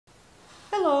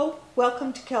Hello,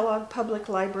 welcome to Kellogg Public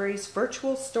Library's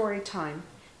virtual story time.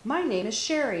 My name is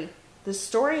Sherry. The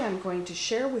story I'm going to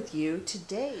share with you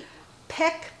today,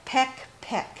 Peck, Peck,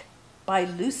 Peck by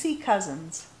Lucy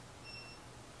Cousins.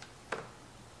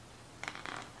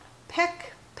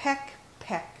 Peck, Peck,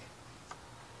 Peck.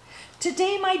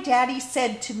 Today my daddy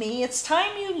said to me, it's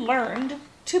time you learned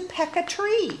to peck a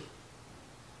tree.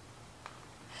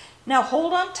 Now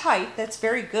hold on tight, that's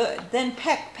very good. Then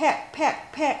peck, peck,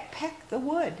 peck, peck, peck the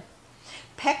wood.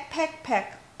 Peck, peck,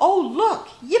 peck. Oh, look,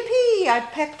 yippee, I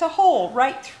pecked a hole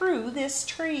right through this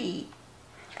tree.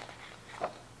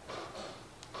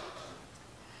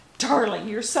 Darling,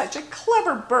 you're such a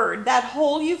clever bird. That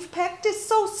hole you've pecked is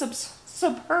so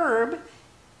superb.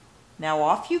 Now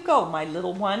off you go, my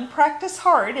little one. Practice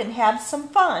hard and have some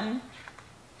fun.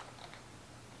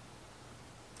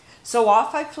 So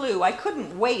off I flew. I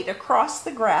couldn't wait across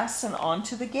the grass and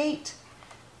onto the gate.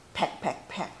 Peck, peck,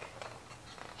 peck.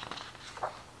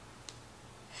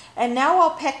 And now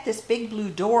I'll peck this big blue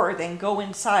door, then go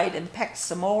inside and peck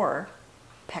some more.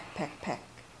 Peck, peck, peck.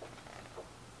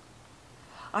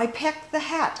 I pecked the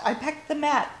hat, I pecked the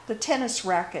mat, the tennis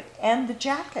racket, and the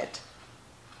jacket.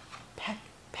 Peck,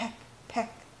 peck,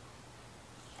 peck.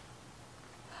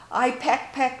 I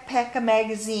peck, peck, peck a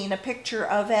magazine, a picture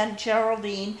of Aunt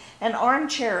Geraldine, an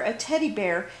armchair, a teddy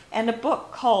bear, and a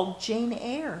book called Jane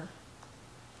Eyre.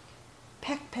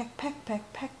 Peck, peck, peck,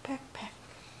 peck, peck, peck, peck.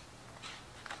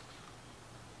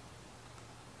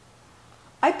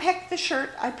 I pecked the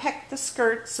shirt, I pecked the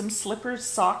skirt, some slippers,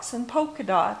 socks, and polka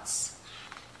dots.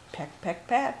 Peck, peck,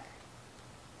 peck.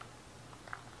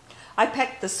 I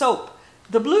pecked the soap,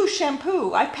 the blue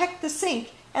shampoo, I pecked the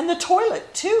sink, and the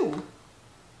toilet too.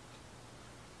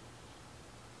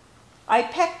 I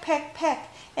peck, peck, peck,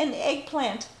 an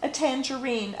eggplant, a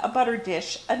tangerine, a butter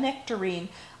dish, a nectarine,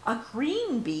 a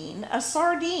green bean, a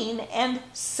sardine, and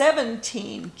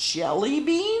 17 jelly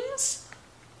beans?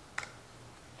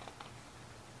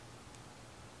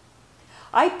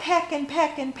 I peck and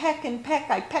peck and peck and peck.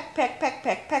 I peck, peck, peck,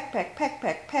 peck, peck, peck, peck,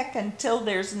 peck, peck until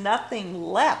there's nothing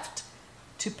left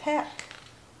to peck.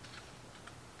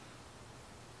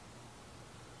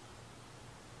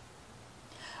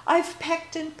 I've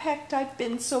pecked and pecked, I've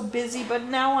been so busy, but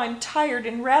now I'm tired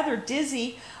and rather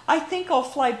dizzy. I think I'll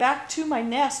fly back to my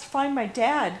nest, find my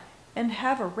dad, and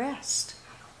have a rest.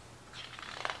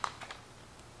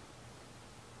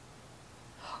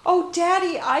 Oh,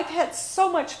 Daddy, I've had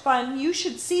so much fun. You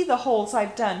should see the holes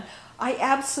I've done. I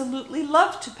absolutely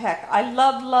love to peck. I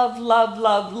love, love, love,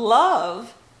 love,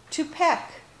 love to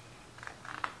peck.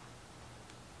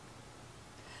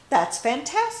 That's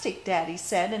fantastic, Daddy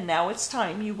said, and now it's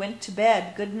time you went to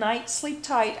bed. Good night, sleep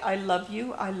tight. I love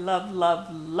you. I love, love,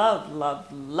 love,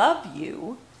 love, love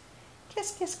you.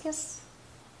 Kiss, kiss, kiss.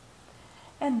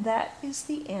 And that is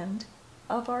the end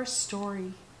of our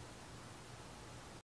story.